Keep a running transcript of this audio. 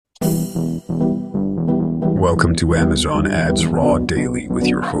Welcome to Amazon Ads Raw Daily with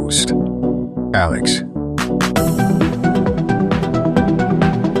your host, Alex.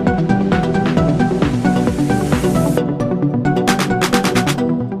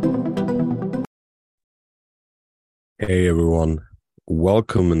 Hey everyone,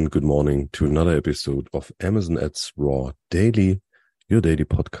 welcome and good morning to another episode of Amazon Ads Raw Daily, your daily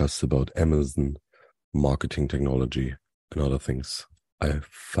podcast about Amazon marketing technology and other things I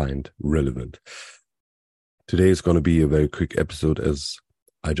find relevant. Today is going to be a very quick episode as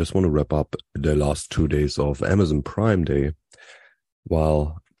I just want to wrap up the last 2 days of Amazon Prime Day.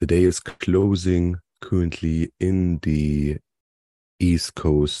 While the day is closing currently in the East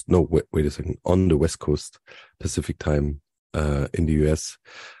Coast, wait a second, on the West Coast Pacific time in the US,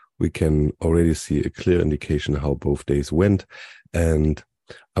 we can already see a clear indication how both days went. And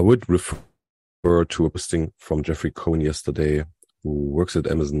I would refer to a posting from Jeffrey Cohen yesterday, who works at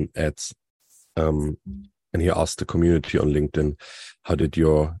Amazon Ads. And he asked the community on LinkedIn, how did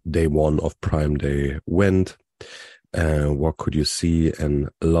your day one of Prime Day went? What could you see?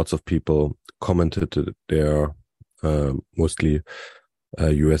 And lots of people commented there, mostly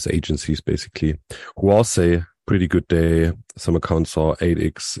US agencies basically, who all say pretty good day. Some accounts saw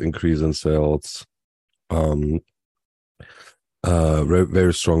 8x increase in sales. Very,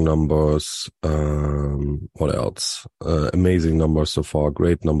 very strong numbers. What else? Amazing numbers so far.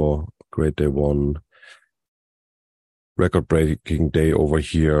 Great number. Great day one. Record-breaking day over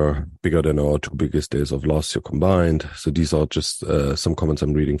here, bigger than our two biggest days of last year combined. So these are just some comments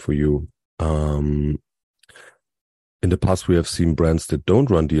I'm reading for you. In the past, we have seen brands that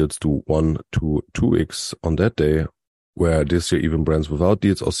don't run deals do 1 to 2x on that day, where this year even brands without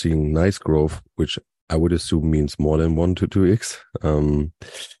deals are seeing nice growth, which I would assume means more than 1 to 2x.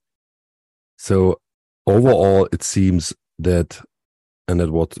 So overall, it seems that, and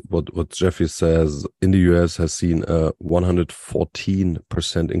that what Jeffrey says, in the US has seen a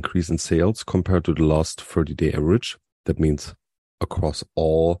 114% increase in sales compared to the last 30-day average. That means across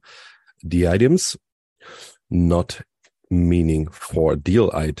all the items, not meaning for deal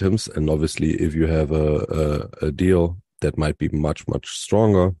items. And obviously, if you have a deal, that might be much, much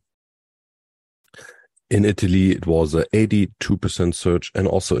stronger. In Italy, it was a 82% surge, and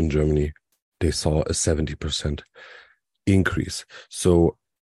also in Germany, they saw a 70% increase. So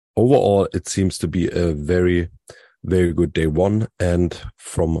overall, it seems to be a very, very good day one. And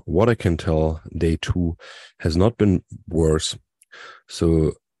from what I can tell, day two has not been worse.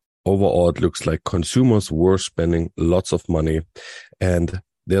 So overall, it looks like consumers were spending lots of money. And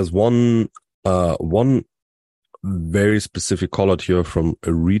there's one very specific call out here from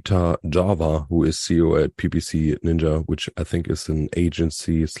Rita Java, who is CEO at PPC Ninja, which I think is an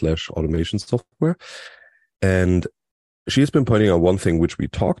agency / automation software. And she has been pointing out one thing which we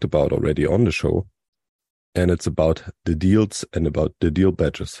talked about already on the show, and it's about the deals and about the deal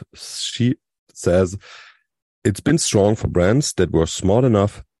badges. She says it's been strong for brands that were smart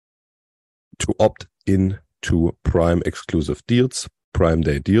enough to opt into Prime exclusive deals, Prime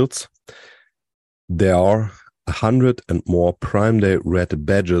Day deals. There are 100 and more Prime Day red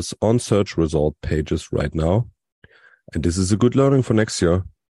badges on search result pages right now. And this is a good learning for next year.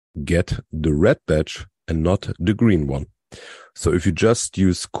 Get the red badge and not the green one. So if you just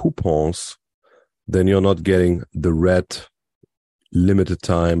use coupons, then you're not getting the red limited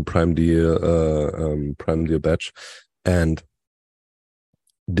time Prime Deal badge. And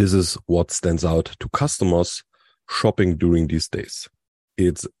this is what stands out to customers shopping during these days.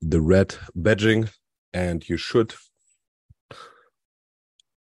 It's the red badging, and you should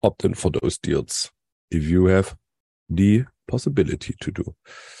opt in for those deals if you have the possibility to do.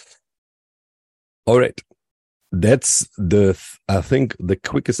 All right. That's I think the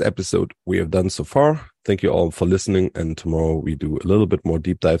quickest episode we have done so far. Thank you all for listening. And tomorrow we do a little bit more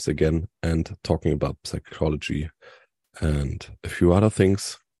deep dives again and talking about psychology and a few other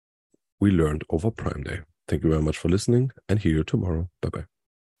things we learned over Prime Day. Thank you very much for listening, and hear you tomorrow. Bye-bye.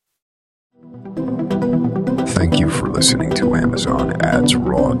 Thank you for listening to Amazon Ads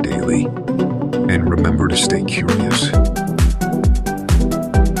Raw Daily. And remember to stay curious.